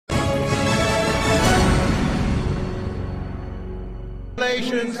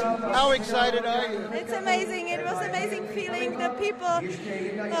congratulations. How excited are you? It's amazing. It was an amazing feeling. The people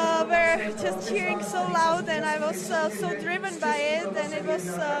were just cheering so loud, and I was so driven by it, and it was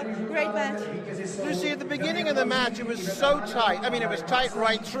a great match. Lucie, at the beginning of the match, it was so tight. I mean, it was tight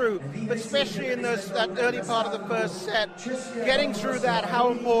right through, but especially in that early part of the first set, getting through that,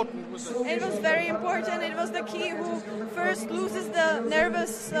 how important was it? It was very important. It was the key who first loses the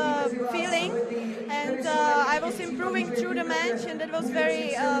nervous feeling, and I was improving through the match, and it was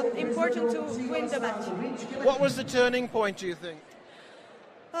very important to win the match. What was the turning point, do you think?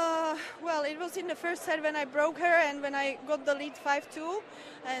 Well, it was in the first set when I broke her and when I got the lead 5-2,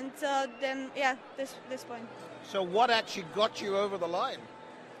 and then, yeah, this point. So what actually got you over the line?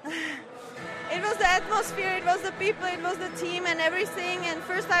 It was the atmosphere, it was the people, it was the team and everything, and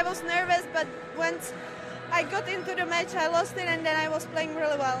first I was nervous, but once I got into the match I lost it, and then I was playing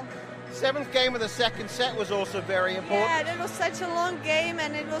really well. Seventh game of the second set was also very important. Yeah, it was such a long game,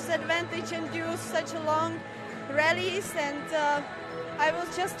 and it was advantage-induced, such a long rallies, and I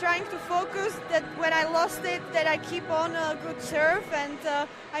was just trying to focus that when I lost it, that I keep on a good serve, and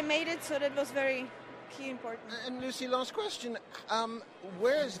I made it, so that was very key important. And Lucie, last question.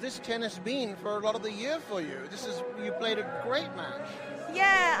 Where has this tennis been for a lot of the year for you? You played a great match.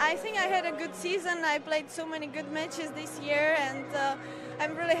 Yeah, I think I had a good season. I played so many good matches this year, and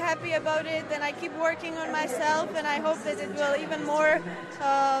I'm really happy about it, and I keep working on myself, and I hope that it will even more,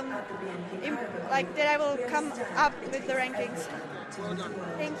 that I will come up with the rankings. Well done.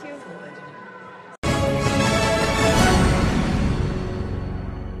 Thank you.